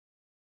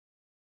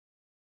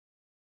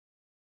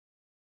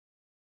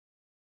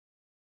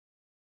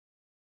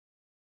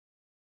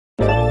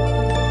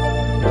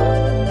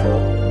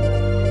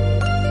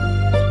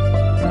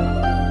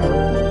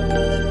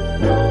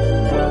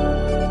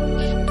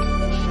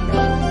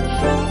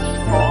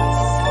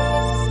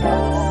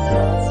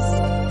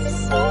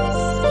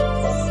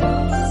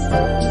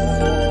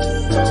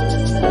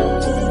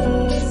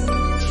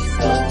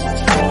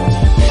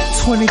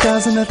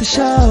wasn't at the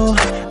show,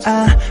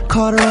 I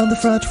caught her on the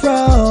front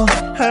row.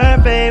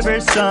 Her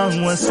favorite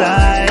song was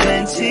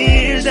Silent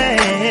Tears,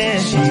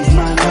 and she's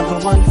my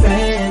 #1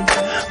 fan.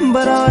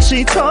 But all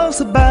she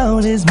talks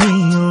about is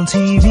me on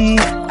TV.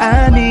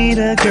 I need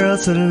a girl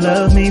to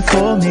love me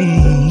for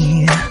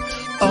me.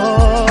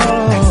 Oh,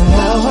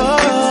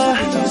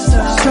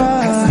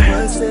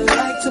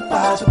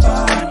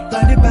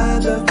 blinded by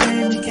the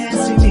flame, you can't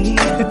see me.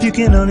 If you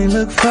can only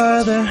look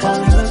further,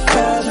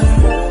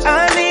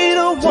 I need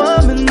a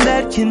woman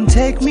that can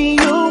take me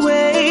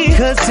away.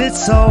 Cause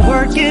it's all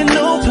work and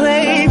no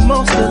play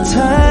most of the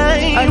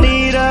time. I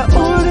need a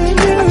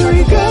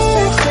ordinary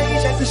girl.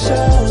 The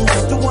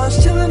shows, the ones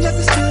chilling at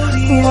the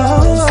studio.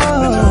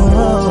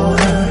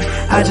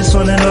 I just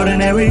want an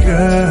ordinary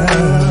girl.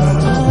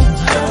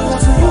 The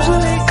ones who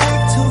usually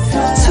act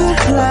too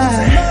fly.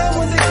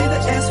 When they see the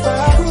S5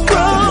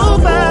 roll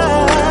by.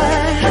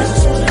 I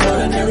just want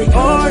an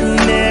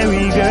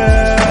ordinary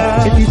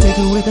girl. If you take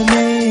away the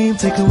name,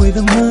 take away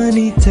the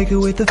money, take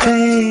away the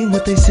fame,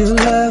 would they still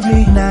love me?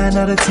 9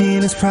 out of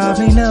 10 is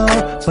probably no,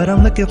 but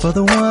I'm looking for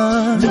the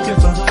one.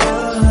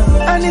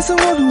 I need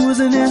someone who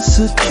isn't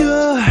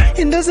insecure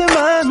and doesn't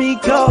mind me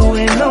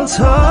going on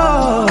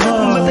tour.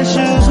 But that's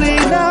usually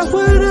not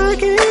what I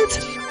get.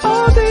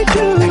 All they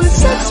do is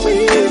sex me.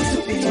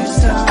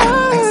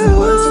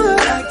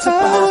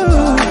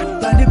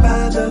 Blinded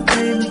by the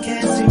flame, you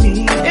can't see me.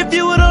 If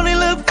you would only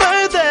look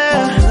further,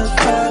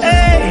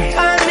 hey, I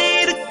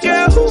need a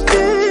girl who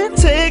can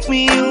take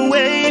me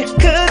away.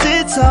 Cause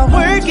it's all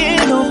work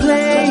and no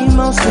play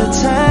most of the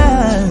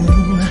time.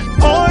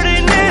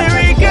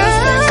 Ordinary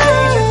girl.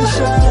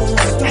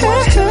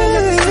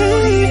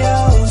 Hey,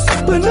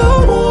 but no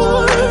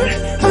more.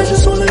 I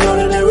just want an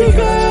ordinary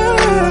girl.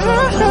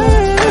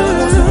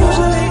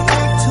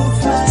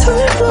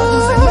 Too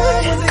fly,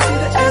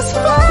 as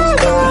far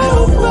as I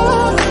just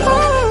want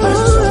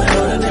an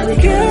ordinary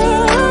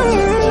girl.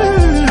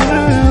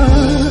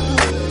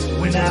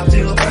 When I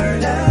feel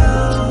burned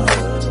out,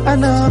 I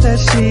know that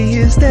she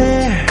is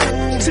there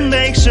to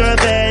make sure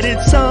that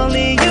it's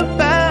only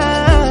about.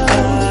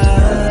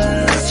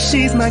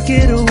 She's my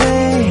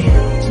getaway,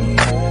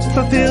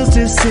 fulfills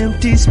this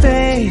empty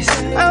space.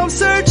 I'm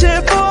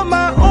searching for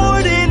my own.